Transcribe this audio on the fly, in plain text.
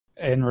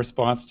in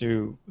response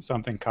to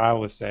something Kyle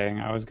was saying,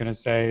 I was going to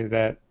say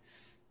that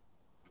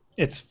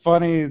it's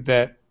funny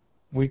that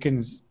we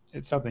can,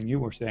 it's something you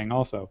were saying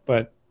also,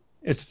 but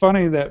it's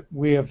funny that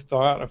we have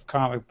thought of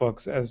comic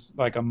books as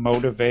like a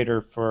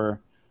motivator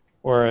for,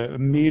 or a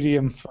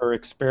medium for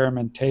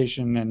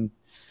experimentation and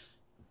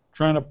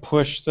trying to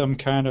push some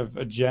kind of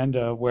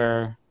agenda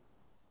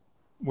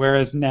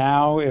whereas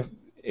now if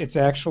it's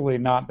actually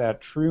not that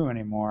true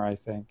anymore, I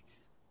think.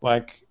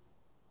 Like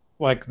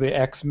like the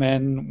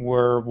X-Men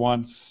were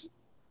once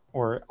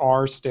or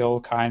are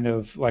still kind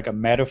of like a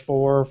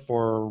metaphor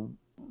for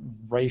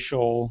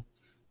racial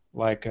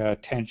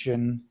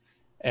tension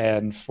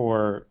and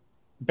for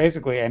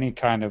basically any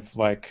kind of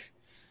like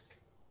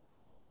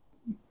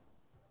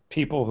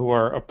people who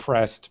are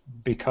oppressed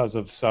because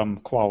of some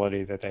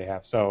quality that they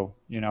have. So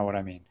you know what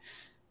I mean.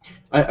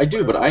 I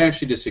do, but I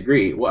actually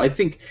disagree. Well, I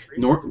think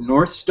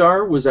North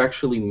Star was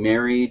actually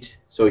married.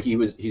 So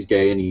he's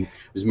gay and he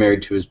was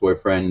married to his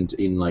boyfriend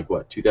in like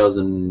what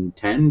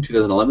 2010,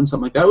 2011,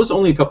 something like that. It was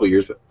only a couple of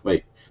years, but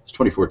wait, it's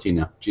 2014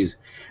 now. Jeez.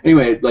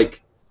 Anyway,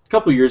 like a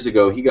couple of years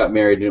ago, he got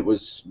married and it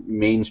was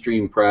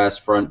mainstream press,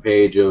 front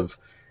page of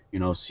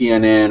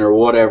CNN or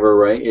whatever,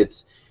 right?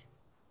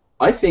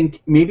 I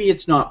think maybe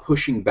it's not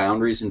pushing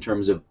boundaries in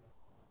terms of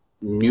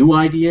new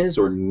ideas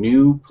or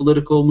new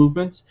political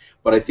movements,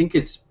 but I think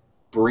it's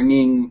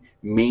bringing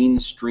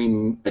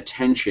mainstream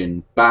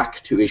attention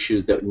back to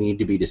issues that need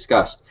to be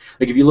discussed.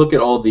 Like if you look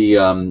at all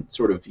the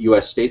sort of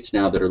U.S. states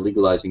now that are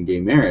legalizing gay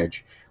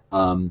marriage,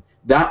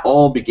 that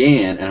all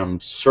began, and I'm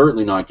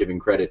certainly not giving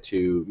credit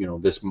to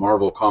this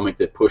Marvel comic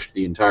that pushed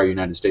the entire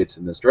United States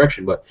in this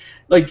direction, but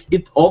like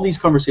all these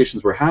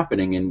conversations were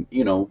happening, and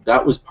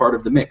that was part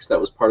of the mix. That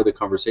was part of the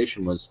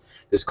conversation. Was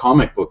this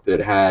comic book that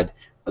had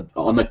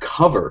on the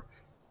cover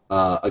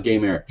a gay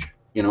marriage,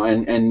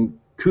 and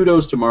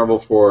kudos to Marvel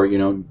for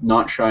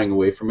not shying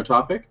away from a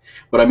topic,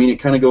 but I mean it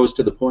kind of goes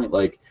to the point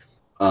like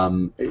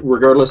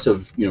regardless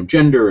of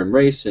gender and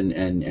race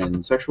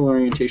and sexual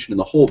orientation and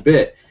the whole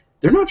bit,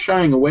 they're not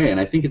shying away, and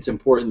I think it's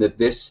important that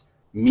this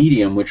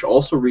medium, which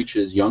also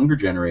reaches younger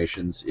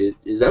generations,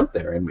 is out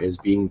there and is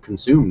being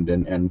consumed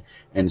and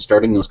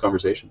starting those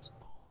conversations.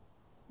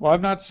 Well,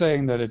 I'm not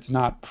saying that it's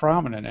not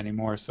prominent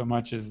anymore so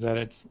much as that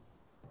it's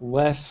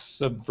less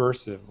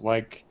subversive.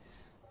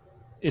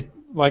 It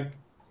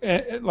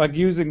like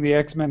using the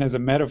X-Men as a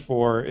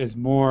metaphor is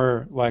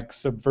more like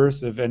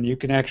subversive, and you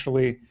can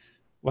actually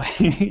like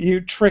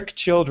you trick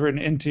children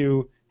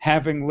into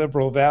having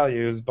liberal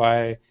values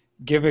by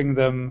giving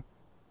them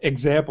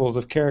examples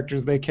of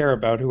characters they care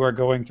about who are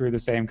going through the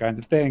same kinds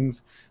of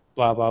things,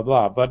 blah blah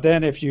blah. But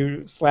then if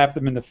you slap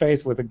them in the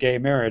face with a gay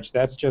marriage,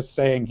 that's just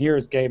saying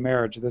here's gay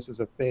marriage, this is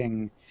a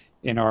thing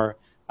in our,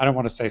 I don't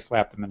want to say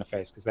slap them in the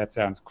face because that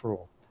sounds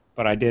cruel,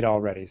 but I did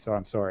already, so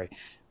I'm sorry.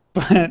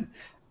 But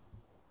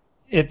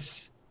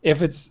if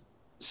it's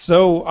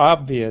so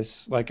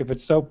obvious, like if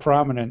it's so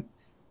prominent,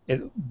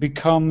 it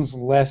becomes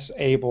less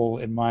able,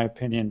 in my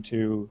opinion,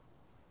 to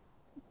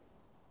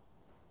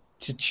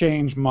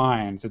change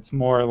minds. It's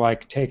more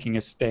like taking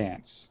a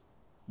stance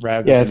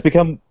rather Yeah,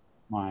 than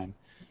mine.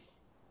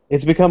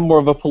 it's become more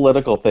of a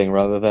political thing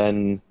rather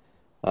than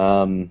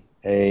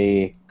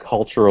a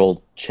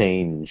cultural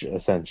change,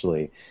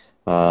 essentially.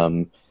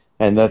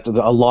 And that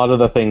a lot of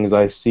the things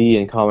I see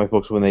in comic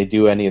books when they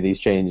do any of these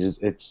changes,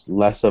 it's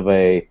less of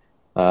a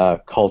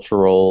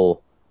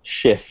cultural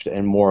shift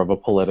and more of a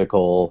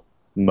political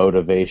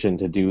motivation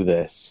to do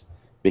this,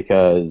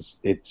 because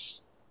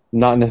it's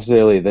not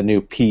necessarily the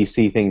new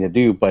PC thing to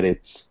do, but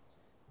it's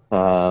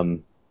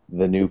the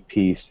new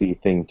PC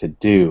thing to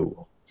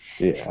do.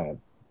 Yeah,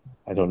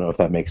 I don't know if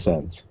that makes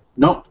sense.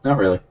 No, not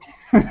really.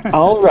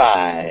 All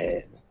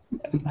right.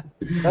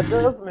 That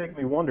does make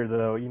me wonder,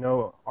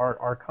 though.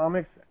 Are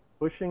comics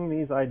pushing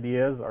these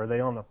ideas? Are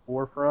they on the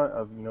forefront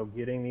of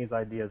getting these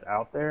ideas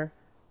out there,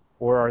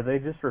 or are they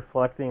just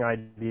reflecting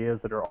ideas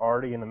that are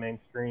already in the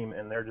mainstream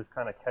and they're just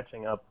kind of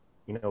catching up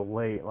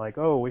late? Like,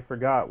 oh, we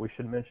forgot we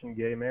should mention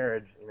gay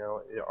marriage.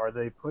 Are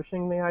they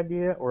pushing the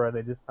idea, or are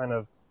they just kind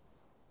of,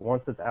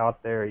 once it's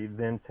out there,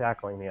 then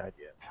tackling the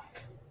idea?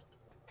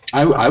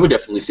 I would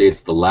definitely say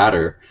it's the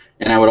latter,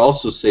 and I would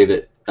also say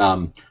that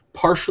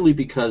partially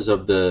because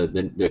of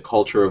the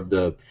culture of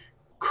the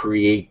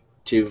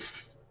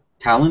creative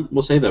talent,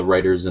 we'll say, the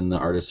writers and the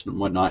artists and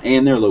whatnot,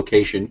 and their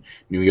location,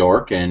 New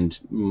York and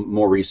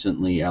more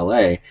recently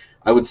LA,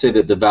 I would say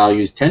that the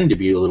values tend to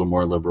be a little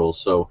more liberal.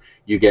 So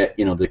you get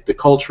the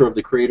culture of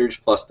the creators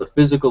plus the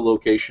physical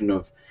location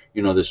of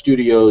the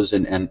studios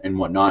and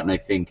whatnot, and I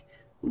think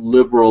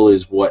liberal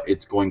is what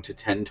it's going to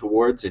tend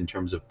towards in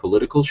terms of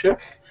political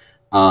shift.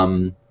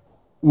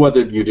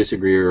 Whether you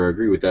disagree or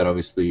agree with that,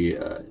 obviously,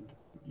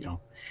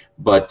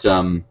 but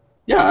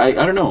yeah, I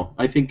don't know.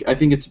 I think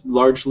it's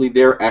largely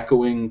they're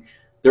echoing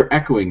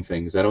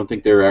things. I don't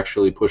think they're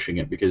actually pushing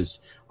it, because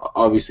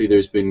obviously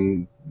there's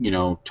been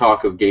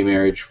talk of gay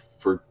marriage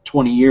for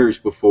 20 years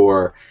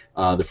before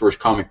the first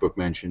comic book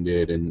mentioned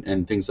it,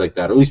 and things like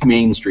that. Or at least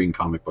mainstream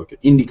comic book.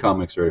 Indie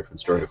comics are a different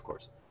story, of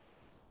course.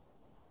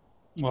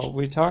 Well,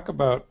 we talk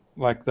about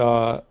like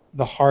the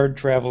the hard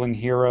traveling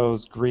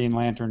heroes Green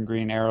Lantern,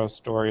 Green Arrow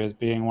story as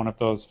being one of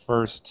those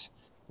first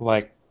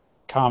like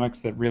comics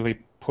that really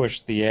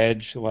pushed the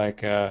edge,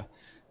 like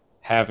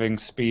having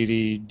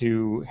Speedy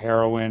do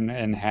heroin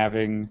and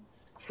having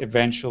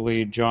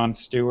eventually John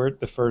Stewart,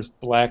 the first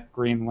black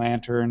Green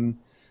Lantern,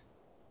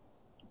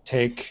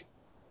 take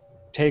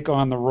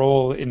on the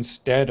role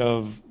instead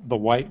of the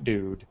white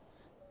dude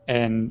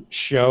and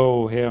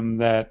show him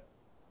that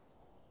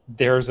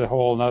there's a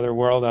whole other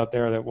world out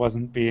there that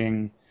wasn't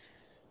being.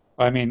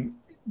 I mean,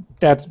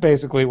 that's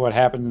basically what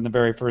happens in the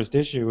very first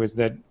issue is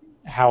that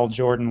Hal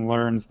Jordan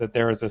learns that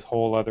there is this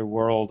whole other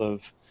world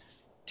of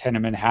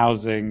tenement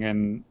housing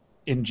and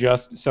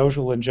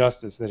social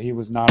injustice that he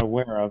was not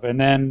aware of. And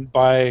then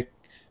by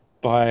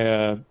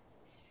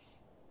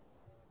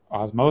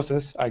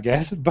osmosis, I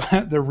guess,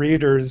 but the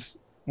readers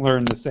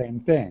learn the same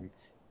thing.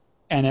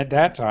 And at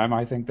that time,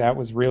 I think that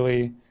was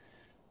really,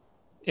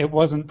 it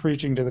wasn't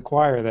preaching to the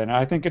choir then.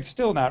 I think it's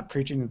still not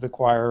preaching to the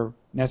choir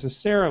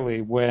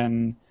necessarily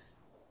when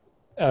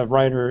a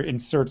writer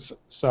inserts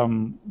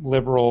some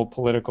liberal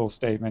political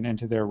statement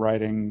into their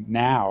writing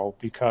now,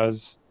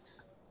 because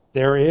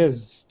there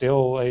is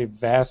still a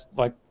vast,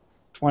 like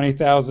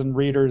 20,000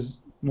 readers,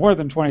 more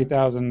than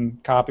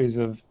 20,000 copies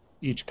of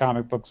each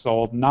comic book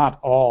sold. Not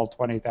all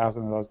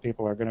 20,000 of those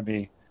people are going to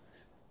be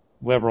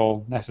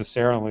liberal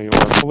necessarily or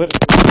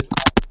politically.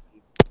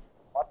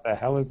 What the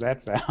hell is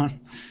that sound?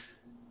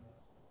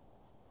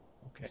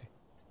 Okay,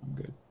 I'm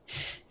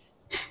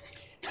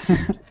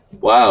good.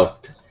 Wow.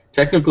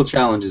 Technical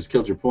challenges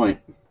killed your point.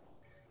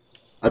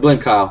 I blame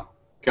Kyle.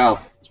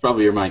 Kyle, it's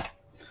probably your mic.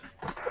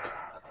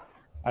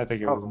 I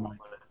think it was mine.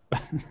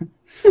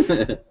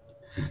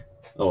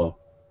 Oh well.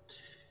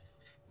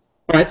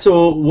 All right,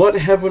 so what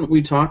haven't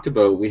we talked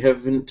about? We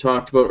haven't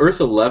talked about Earth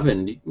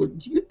 11.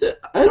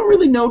 I don't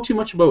really know too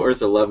much about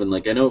Earth 11.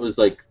 Like, I know it was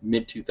like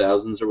mid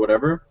 2000s or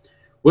whatever.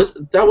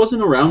 That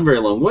wasn't around very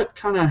long. What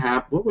kind of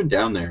happened? What went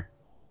down there?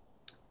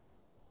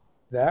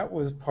 That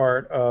was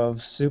part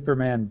of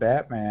Superman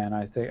Batman.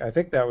 I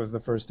think that was the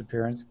first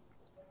appearance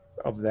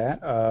of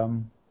that.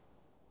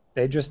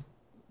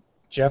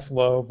 Jeff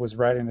Loeb was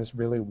writing this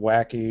really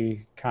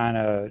wacky kind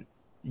of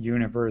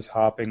universe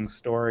hopping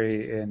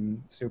story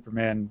in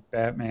Superman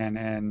Batman,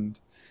 and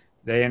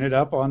they ended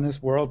up on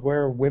this world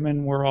where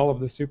women were all of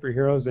the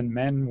superheroes and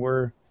men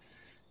were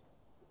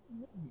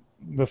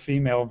the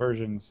female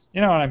versions.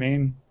 You know what I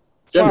mean?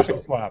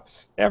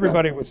 Swaps.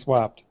 Everybody was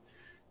swapped.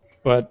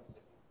 But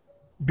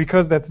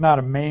because that's not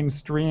a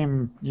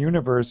mainstream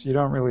universe, you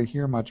don't really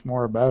hear much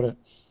more about it,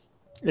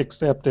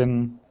 except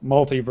in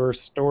multiverse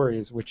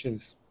stories, which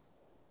is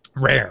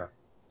rare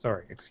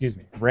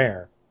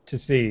to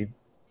see.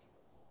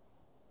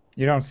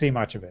 You don't see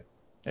much of it.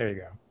 There you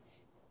go.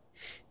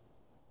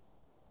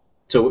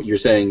 So you're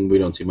saying we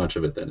don't see much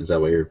of it then? Is that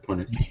what your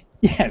point is?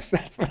 Yes,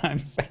 that's what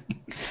I'm saying.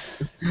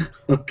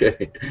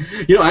 Okay.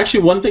 You know,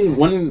 actually,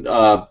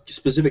 one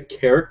specific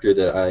character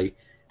that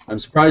I'm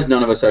surprised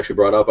none of us actually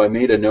brought up. I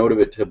made a note of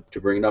it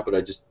to bring it up, but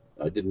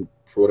I didn't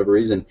for whatever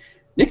reason.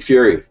 Nick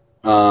Fury.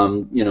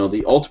 You know,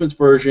 the Ultimates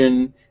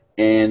version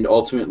and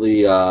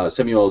ultimately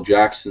Samuel L.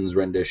 Jackson's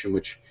rendition,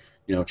 which,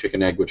 you know,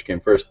 chicken egg, which came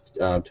first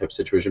type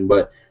situation,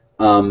 but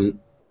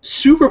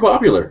super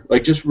popular,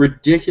 like just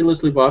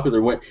ridiculously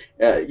popular. When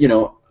you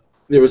know,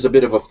 there was a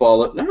bit of a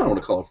fallout. I don't want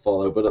to call it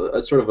fallout, but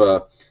a sort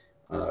of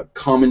a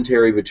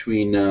commentary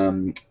between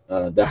the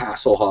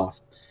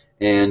Hasselhoff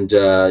and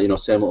you know,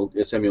 Samuel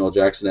L.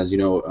 Jackson. As you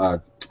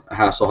know,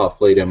 Hasselhoff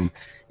played him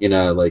in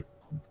a like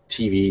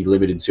TV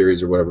limited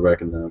series or whatever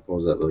back in the, what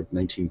was that, like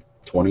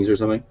 1920s or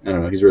something? I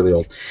don't know. He's really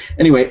old.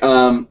 Anyway,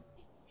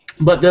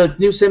 but the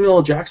new Samuel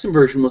L. Jackson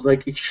version was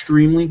like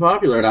extremely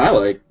popular, and I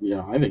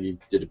think he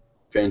did a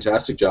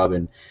fantastic job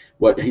in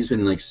he's been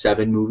in like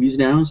 7 movies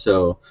now.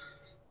 So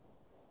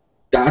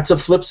that's a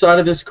flip side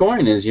of this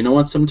coin. Is, you know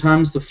what?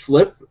 Sometimes the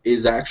flip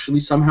is actually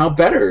somehow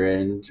better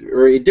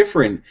or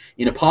different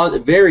in a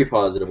very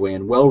positive way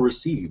and well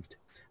received.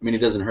 I mean, it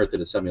doesn't hurt that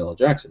it's Samuel L.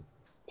 Jackson.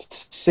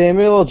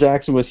 Samuel L.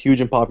 Jackson was huge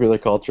in popular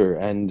culture,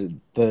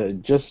 and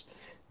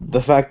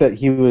the fact that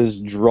he was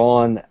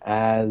drawn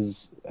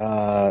as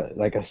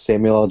like a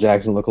Samuel L.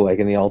 Jackson lookalike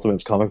in the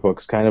Ultimates comic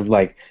books kind of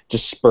like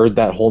just spurred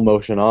that whole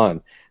motion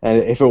on.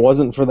 And if it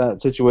wasn't for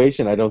that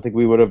situation, I don't think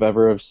we would have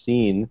ever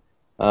seen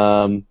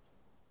the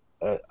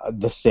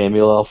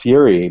Samuel L.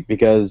 Fury,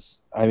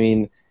 because, I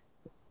mean,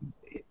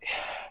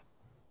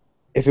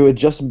 if it had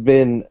just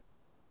been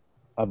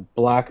a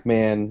black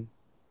man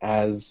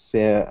as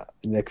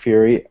Nick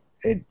Fury,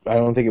 I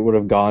don't think it would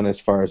have gone as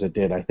far as it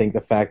did. I think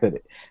the fact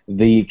that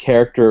the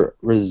character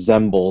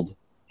resembled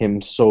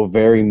him so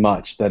very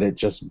much that it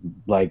just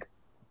like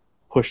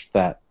pushed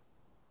that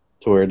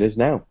to where it is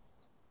now.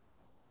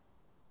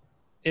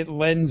 It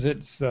lends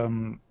it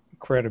some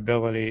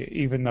credibility,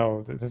 even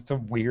though that's a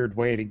weird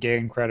way to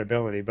gain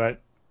credibility.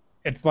 But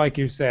it's like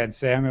you said,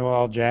 Samuel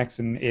L.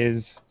 Jackson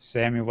is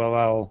Samuel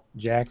L.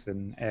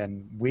 Jackson,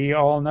 and we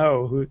all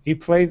know he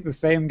plays the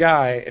same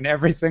guy in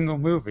every single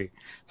movie.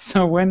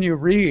 So when you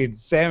read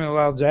Samuel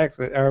L.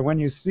 Jackson, or when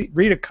you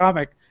read a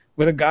comic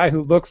with a guy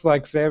who looks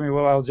like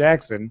Samuel L.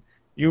 Jackson.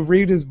 You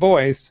read his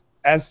voice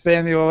as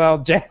Samuel L.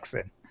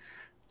 Jackson.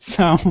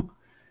 So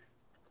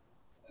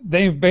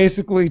they've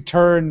basically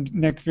turned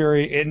Nick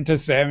Fury into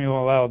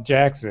Samuel L.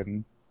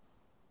 Jackson,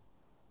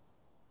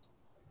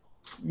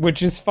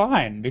 which is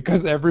fine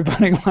because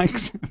everybody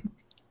likes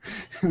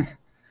him.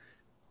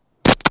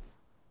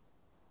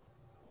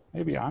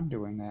 Maybe I'm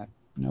doing that.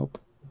 Nope.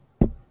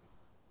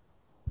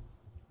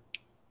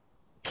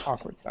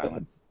 Awkward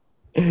silence.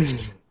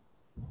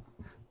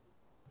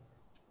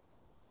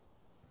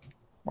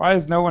 Why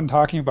is no one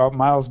talking about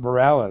Miles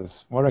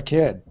Morales? What a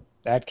kid.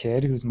 That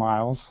kid who's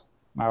Miles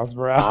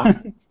Morales.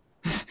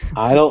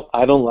 I don't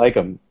like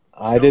him.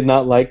 I did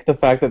not like the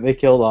fact that they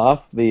killed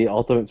off the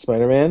Ultimate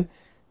Spider-Man,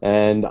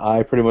 and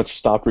I pretty much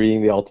stopped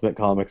reading the Ultimate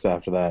comics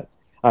after that.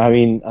 I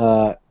mean,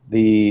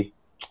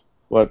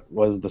 what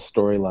was the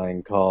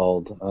storyline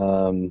called?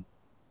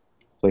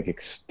 Like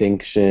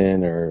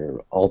Extinction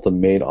or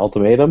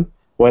Ultimatum,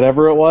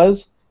 whatever it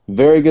was.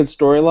 Very good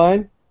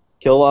storyline.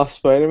 Kill off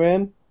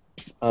Spider-Man.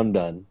 I'm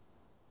done.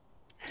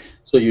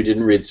 So you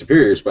didn't read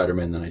Superior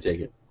Spider-Man, then I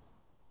take it.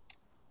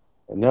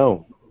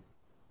 No.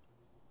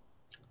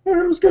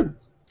 Yeah, it was good.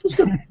 It was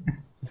good.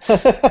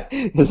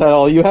 Is that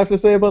all you have to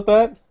say about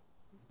that?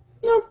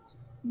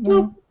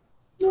 No.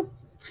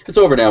 It's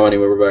over now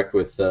anyway. We're back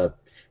with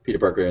Peter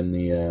Parker and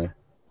the...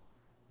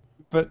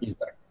 But he's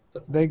back.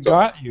 they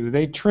got you.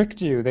 They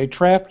tricked you. They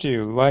trapped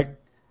you. Like,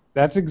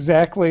 that's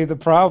exactly the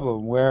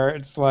problem, where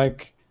it's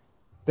like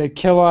they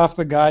kill off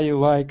the guy you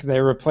like, they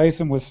replace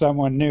him with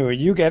someone new.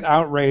 You get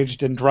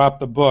outraged and drop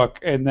the book,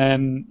 and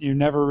then you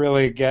never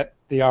really get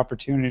the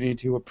opportunity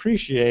to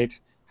appreciate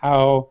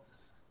how,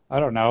 I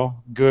don't know,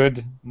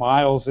 good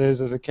Miles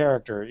is as a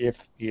character. If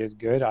he is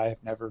good, I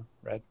have never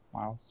read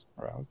Miles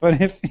Morales,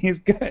 but if he's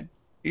good,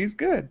 he's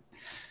good.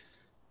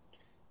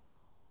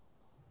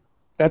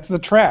 That's the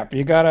trap.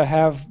 You gotta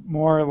have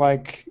more,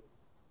 like,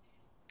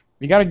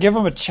 you gotta give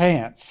him a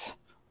chance.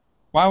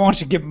 Why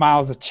won't you give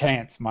Miles a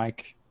chance,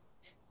 Mike?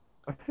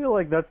 I feel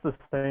like that's the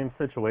same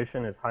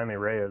situation as Jaime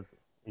Reyes,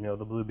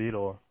 the Blue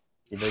Beetle.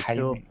 They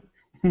killed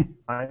Jaime.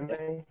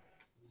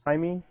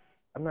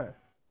 I'm not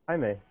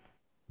Jaime.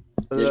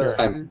 Yeah,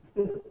 Jaime.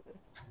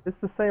 It's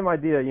the same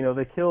idea.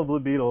 They kill Blue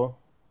Beetle,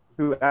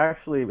 who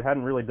actually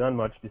hadn't really done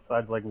much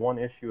besides like one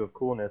issue of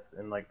coolness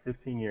in like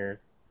 15 years.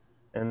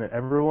 And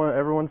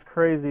everyone's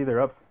crazy.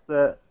 They're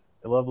upset.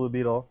 They love Blue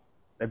Beetle.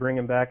 They bring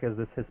him back as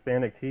this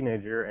Hispanic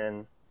teenager,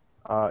 and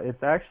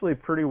it's actually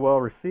pretty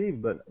well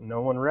received, but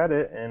no one read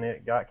it, and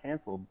it got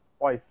canceled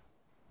twice.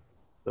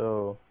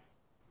 So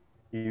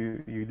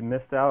you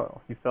missed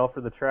out. You fell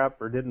for the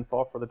trap, or didn't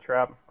fall for the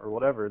trap, or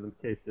whatever the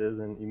case is,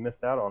 and you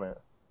missed out on it.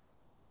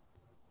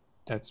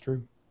 That's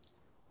true.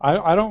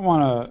 I don't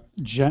want to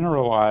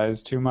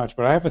generalize too much,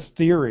 but I have a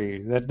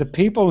theory that the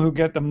people who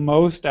get the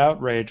most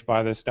outraged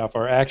by this stuff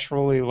are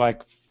actually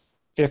like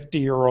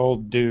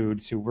 50-year-old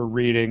dudes who were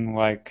reading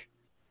like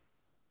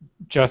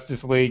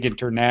Justice League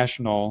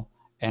International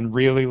and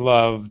really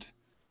loved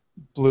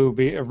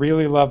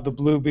the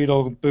Blue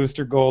Beetle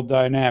Booster Gold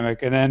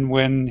dynamic, and then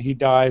when he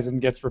dies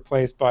and gets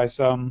replaced by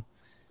some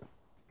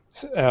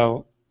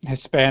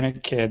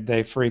Hispanic kid,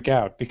 they freak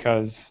out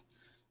because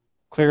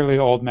clearly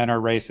old men are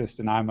racist,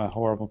 and I'm a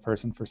horrible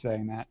person for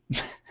saying that.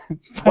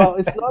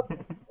 Well,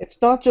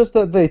 it's not just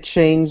that they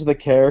changed the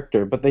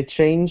character, but they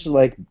changed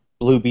like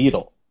Blue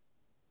Beetle.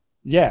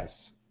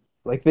 Yes.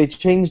 Like they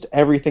changed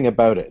everything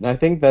about it. And I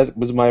think that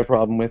was my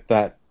problem with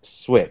that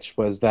switch,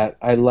 was that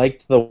I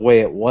liked the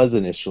way it was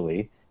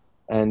initially,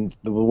 and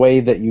the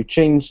way that you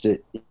changed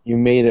it, you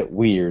made it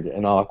weird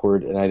and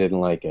awkward, and I didn't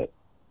like it.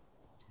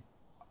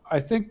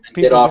 I think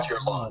Get off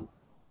your lawn.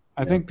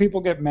 I think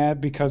people get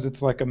mad because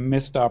it's like a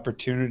missed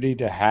opportunity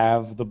to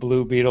have the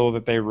Blue Beetle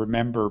that they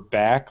remember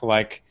back.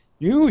 Like,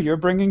 you're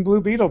bringing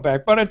Blue Beetle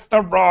back, but it's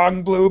the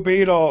wrong Blue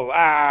Beetle.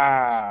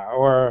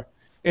 Or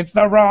it's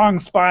the wrong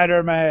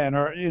Spider-Man.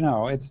 Or,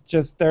 it's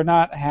just they're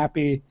not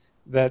happy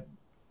that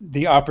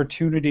the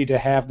opportunity to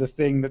have the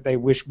thing that they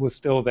wish was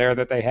still there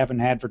that they haven't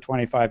had for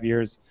 25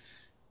 years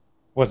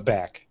was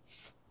back.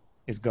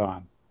 Is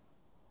gone.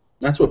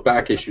 That's what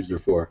back issues are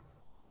for.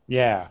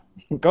 Yeah.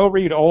 Go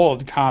read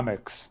old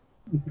comics.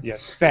 You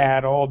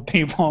sad old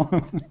people.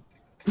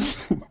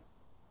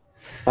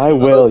 I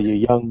will, you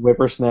young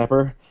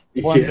whippersnapper.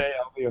 One day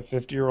I'll be a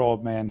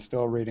 50-year-old man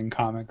still reading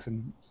comics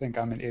and think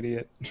I'm an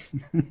idiot.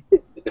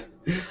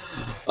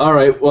 All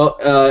right. Well,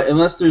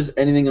 unless there's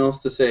anything else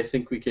to say, I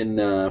think we can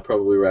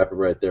probably wrap it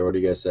right there. What do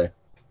you guys say?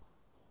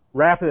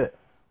 Wrap it.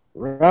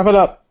 Wrap it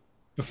up.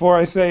 Before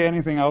I say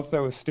anything else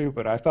that was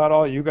stupid, I thought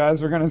all you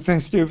guys were going to say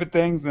stupid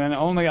things, and then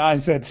only I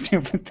said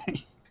stupid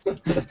things.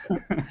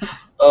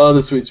 Oh,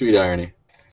 the sweet, sweet irony.